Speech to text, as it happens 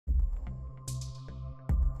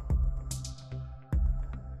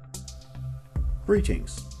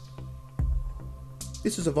Greetings.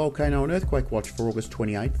 This is a volcano and earthquake watch for August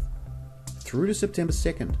 28th through to September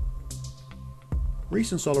 2nd.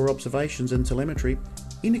 Recent solar observations and telemetry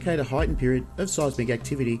indicate a heightened period of seismic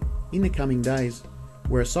activity in the coming days,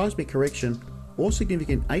 where a seismic correction or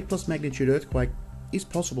significant 8+ magnitude earthquake is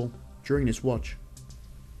possible during this watch.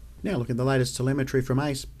 Now look at the latest telemetry from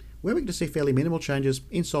ACE, where we get to see fairly minimal changes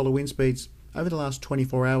in solar wind speeds over the last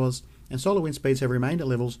 24 hours, and solar wind speeds have remained at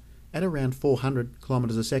levels at around 400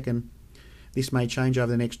 kilometers a second. This may change over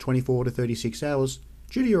the next 24 to 36 hours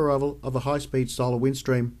due to the arrival of a high-speed solar wind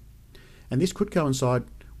stream, and this could coincide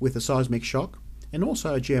with a seismic shock and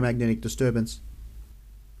also a geomagnetic disturbance.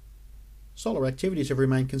 Solar activities have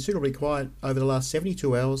remained considerably quiet over the last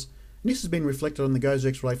 72 hours, and this has been reflected on the GOES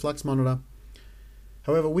X-ray flux monitor.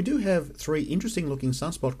 However, we do have 3 interesting looking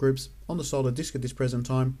sunspot groups on the solar disk at this present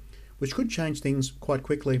time, which could change things quite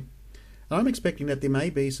quickly. And I'm expecting that there may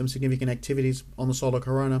be some significant activities on the solar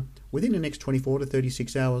corona within the next 24 to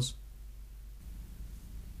 36 hours.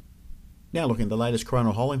 Now looking at the latest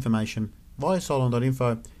coronal hole information via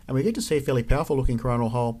solon.info, and we get to see a fairly powerful looking coronal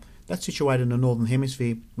hole that's situated in the northern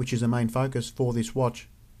hemisphere, which is the main focus for this watch.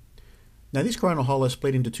 Now this coronal hole is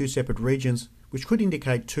split into 2 separate regions, which could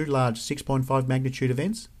indicate 2 large 6.5 magnitude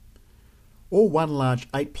events, or 1 large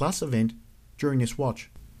 8+ event during this watch.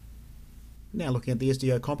 Now looking at the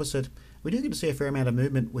SDO composite, we do get to see a fair amount of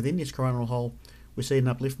movement within this coronal hole. We see an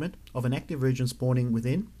upliftment of an active region spawning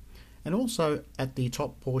within, and also at the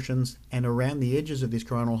top portions and around the edges of this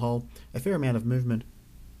coronal hole, a fair amount of movement.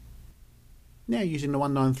 Now using the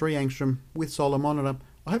 193 angstrom with solar monitor,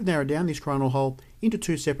 I have narrowed down this coronal hole into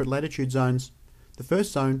 2 separate latitude zones. The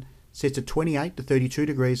first zone sits at 28 to 32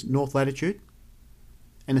 degrees North Latitude,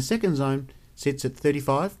 and the second zone sits at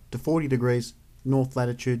 35 to 40 degrees North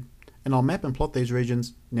Latitude, and I'll map and plot these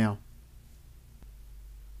regions now.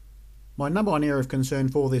 My number 1 area of concern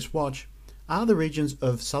for this watch are the regions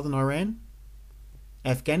of southern Iran,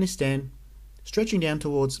 Afghanistan, stretching down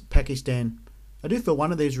towards Pakistan. I do feel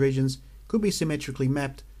one of these regions could be symmetrically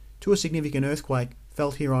mapped to a significant earthquake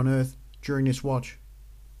felt here on Earth during this watch.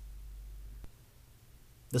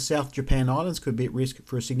 The South Japan Islands could be at risk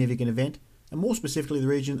for a significant event, and more specifically the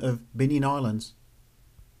region of Bonin Islands.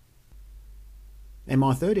 And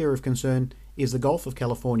my third area of concern is the Gulf of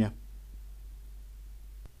California.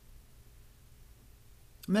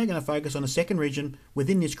 I'm now going to focus on a second region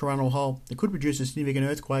within this coronal hole that could produce a significant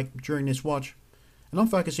earthquake during this watch, and I'm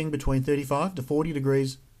focusing between 35 to 40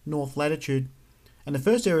 degrees North Latitude. And the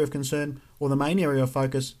first area of concern, or the main area of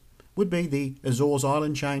focus, would be the Azores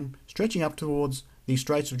Island chain stretching up towards the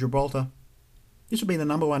Straits of Gibraltar. This would be the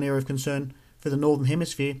number 1 area of concern for the northern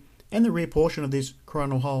hemisphere and the rear portion of this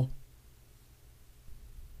coronal hole.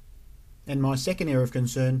 And my second area of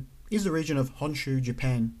concern is the region of Honshu,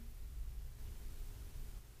 Japan.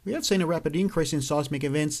 We have seen a rapid increase in seismic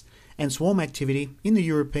events and swarm activity in the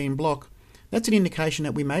European bloc. That's an indication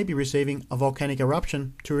that we may be receiving a volcanic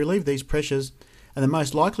eruption to relieve these pressures, and the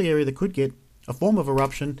most likely area that could get a form of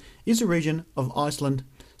eruption is the region of Iceland.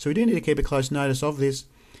 So we do need to keep a close notice of this,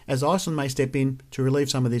 as Iceland may step in to relieve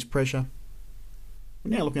some of this pressure.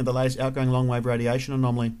 We're now looking at the latest outgoing long-wave radiation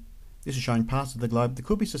anomaly. This is showing parts of the globe that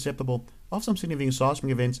could be susceptible of some significant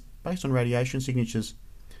seismic events based on radiation signatures.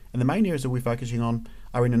 And the main areas that we're focusing on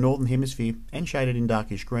are in the northern hemisphere and shaded in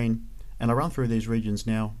darkish green, and I'll run through these regions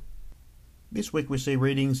now. This week we see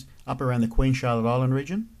readings up around the Queen Charlotte Island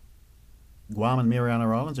region. Guam and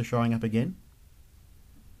Mariana Islands are showing up again.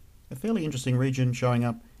 A fairly interesting region showing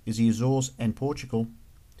up is the Azores and Portugal,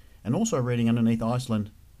 and also a reading underneath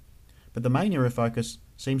Iceland. But the main area of focus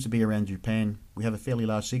seems to be around Japan. We have a fairly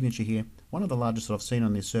large signature here, one of the largest that I've seen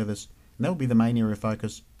on this service, and that will be the main area of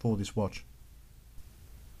focus for this watch.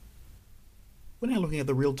 We're now looking at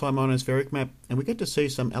the real-time ionospheric map, and we get to see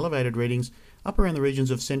some elevated readings up around the regions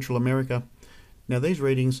of Central America. Now these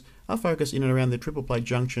readings are focused in and around the triple plate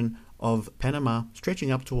junction of Panama, stretching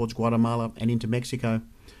up towards Guatemala and into Mexico.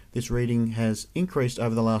 This reading has increased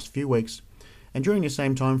over the last few weeks, and during the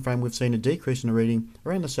same time frame we've seen a decrease in the reading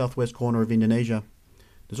around the southwest corner of Indonesia.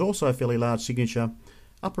 There's also a fairly large signature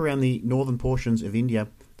up around the northern portions of India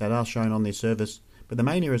that are shown on this service, but the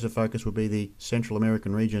main areas of focus will be the Central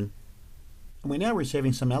American region. And we're now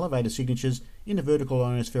receiving some elevated signatures in the vertical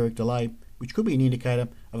ionospheric delay, which could be an indicator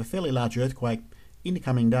of a fairly large earthquake in the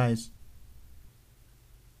coming days.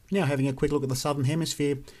 Now having a quick look at the southern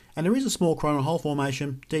hemisphere, and there is a small coronal hole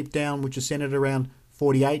formation deep down which is centered around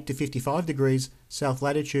 48 to 55 degrees south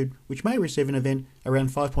latitude, which may receive an event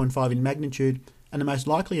around 5.5 in magnitude, and the most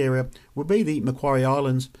likely area would be the Macquarie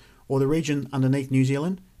Islands, or the region underneath New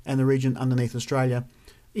Zealand and the region underneath Australia,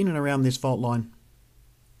 in and around this fault line.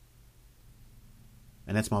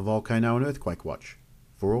 And that's my Volcano and Earthquake Watch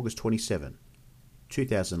for August 27,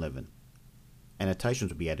 2011.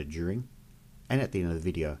 Annotations will be added during and at the end of the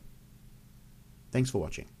video. Thanks for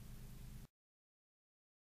watching.